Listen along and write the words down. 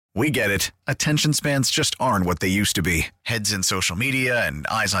We get it. Attention spans just aren't what they used to be. Heads in social media and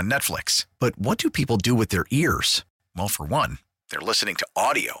eyes on Netflix. But what do people do with their ears? Well, for one, they're listening to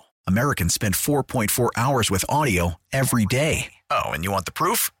audio. Americans spend 4.4 hours with audio every day. Oh, and you want the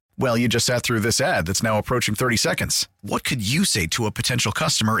proof? Well, you just sat through this ad that's now approaching 30 seconds. What could you say to a potential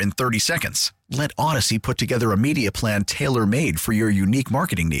customer in 30 seconds? Let Odyssey put together a media plan tailor-made for your unique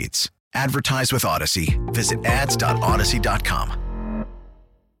marketing needs. Advertise with Odyssey. Visit ads.odyssey.com.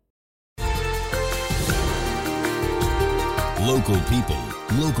 Local people,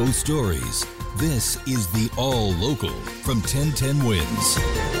 local stories. This is the All Local from 1010 Wins.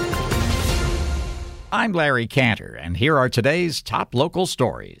 I'm Larry Cantor, and here are today's top local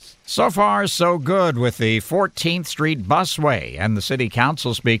stories. So far, so good with the 14th Street Busway, and the City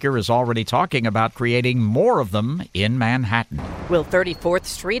Council Speaker is already talking about creating more of them in Manhattan. Will 34th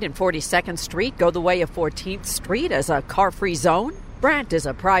Street and 42nd Street go the way of 14th Street as a car-free zone? Brandt is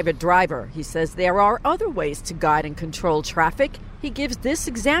a private driver. He says there are other ways to guide and control traffic. He gives this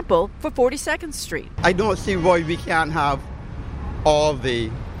example for 42nd Street. I don't see why we can't have all the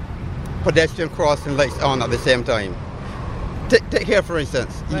pedestrian crossing lights on at the same time. Take here, for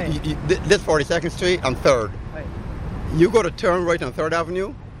instance, right. This 42nd Street and 3rd. Right. You go to turn right on 3rd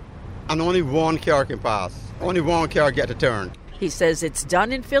Avenue, and only one car can pass. Only one car get to turn. He says it's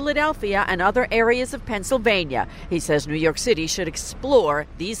done in Philadelphia and other areas of Pennsylvania. He says New York City should explore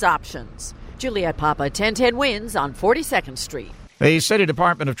these options. Juliet Papa, 1010 Wins on 42nd Street. The City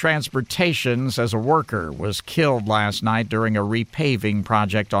Department of Transportation says a worker was killed last night during a repaving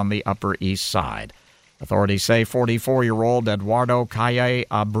project on the Upper East Side. Authorities say 44-year-old Eduardo Calle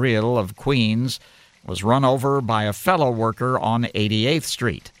Abril of Queens was run over by a fellow worker on 88th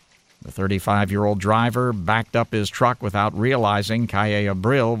Street. The 35-year-old driver backed up his truck without realizing Calle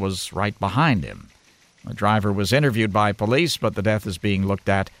Abril was right behind him. The driver was interviewed by police, but the death is being looked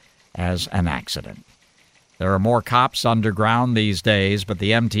at as an accident. There are more cops underground these days, but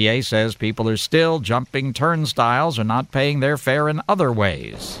the MTA says people are still jumping turnstiles or not paying their fare in other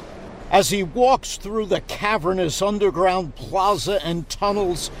ways. As he walks through the cavernous underground plaza and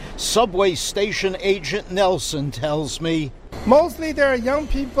tunnels, subway station agent Nelson tells me, mostly they're young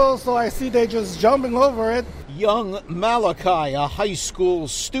people, so I see they just jumping over it. Young Malachi, a high school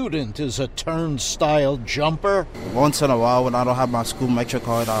student, is a turnstile jumper. Once in a while, when I don't have my school metro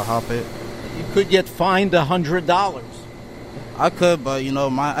card, I'll hop it. You could get fined $100. I could, but,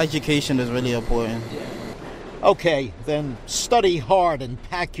 my education is really important. Okay, then study hard and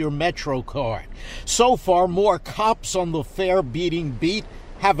pack your Metro card. So far, more cops on the fare-beating beat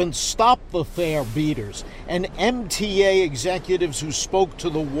haven't stopped the fare beaters, and MTA executives who spoke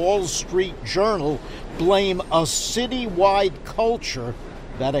to the Wall Street Journal blame a citywide culture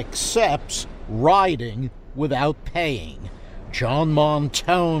that accepts riding without paying. John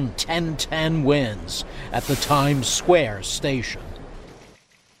Montone, 1010 Wins, at the Times Square station.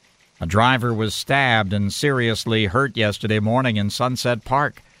 A driver was stabbed and seriously hurt yesterday morning in Sunset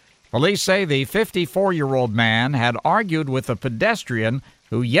Park. Police say the 54-year-old man had argued with a pedestrian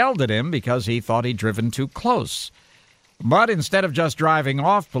who yelled at him because he thought he'd driven too close. But instead of just driving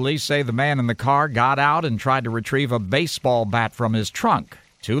off, police say the man in the car got out and tried to retrieve a baseball bat from his trunk.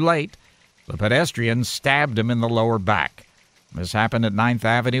 Too late. The pedestrian stabbed him in the lower back. This happened at 9th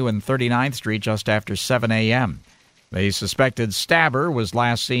Avenue and 39th Street just after 7 a.m. The suspected stabber was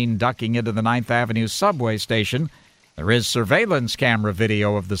last seen ducking into the 9th Avenue subway station. There is surveillance camera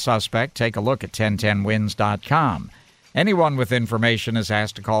video of the suspect. Take a look at 1010wins.com. Anyone with information is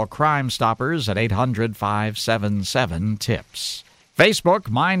asked to call Crime Stoppers at 800-577-TIPS. Facebook,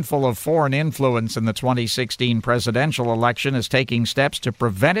 mindful of foreign influence in the 2016 presidential election, is taking steps to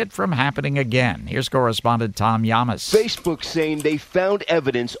prevent it from happening again. Here's correspondent Tom Yamas. Facebook saying they found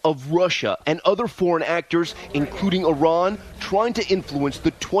evidence of Russia and other foreign actors, including Iran, trying to influence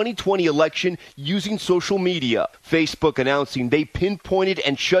the 2020 election using social media. Facebook announcing they pinpointed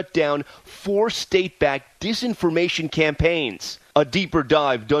and shut down 4 state-backed disinformation campaigns. A deeper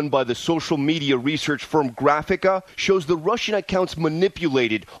dive done by the social media research firm Graphica shows the Russian accounts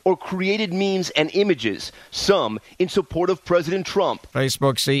manipulated or created memes and images, some in support of President Trump.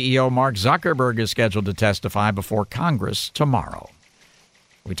 Facebook CEO Mark Zuckerberg is scheduled to testify before Congress tomorrow.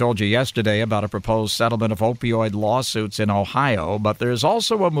 We told you yesterday about a proposed settlement of opioid lawsuits in Ohio, but there's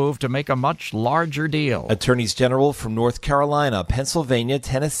also a move to make a much larger deal. Attorneys general from North Carolina, Pennsylvania,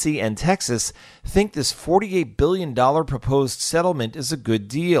 Tennessee, and Texas think this $48 billion proposed settlement is a good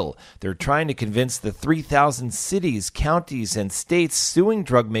deal. They're trying to convince the 3,000 cities, counties, and states suing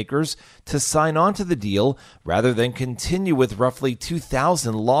drug makers to sign on to the deal rather than continue with roughly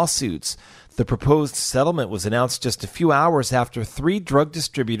 2,000 lawsuits. The proposed settlement was announced just a few hours after 3 drug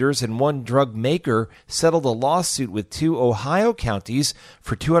distributors and 1 drug maker settled a lawsuit with 2 Ohio counties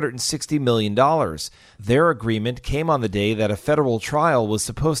for $260 million. Their agreement came on the day that a federal trial was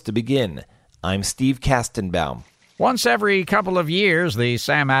supposed to begin. I'm Steve Kastenbaum. Once every couple of years, the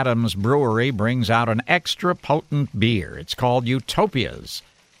Sam Adams Brewery brings out an extra potent beer. It's called Utopias.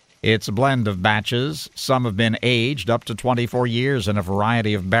 It's a blend of batches. Some have been aged up to 24 years in a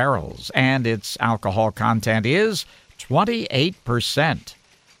variety of barrels, and its alcohol content is 28%.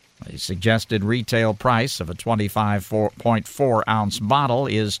 The suggested retail price of a 25.4-ounce bottle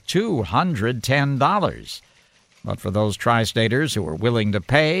is $210. But for those tri-staters who are willing to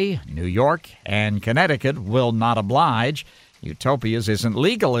pay, New York and Connecticut will not oblige. Utopias isn't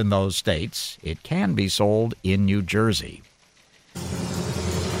legal in those states. It can be sold in New Jersey.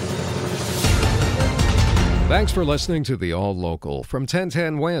 Thanks for listening to the All Local from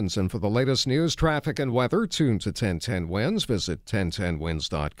 1010 Wins. And for the latest news, traffic, and weather, tune to 1010 Wins. Visit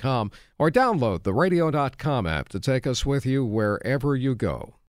 1010wins.com or download the radio.com app to take us with you wherever you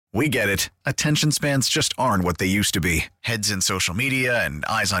go. We get it. Attention spans just aren't what they used to be. Heads in social media and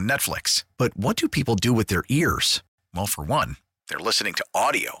eyes on Netflix. But what do people do with their ears? Well, for one, they're listening to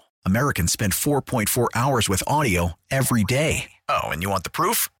audio. Americans spend 4.4 hours with audio every day. Oh, and you want the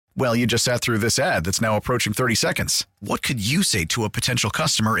proof? Well, you just sat through this ad that's now approaching 30 seconds. What could you say to a potential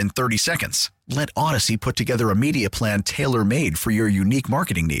customer in 30 seconds? Let Odyssey put together a media plan tailor-made for your unique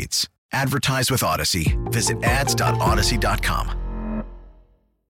marketing needs. Advertise with Odyssey. Visit ads.odyssey.com.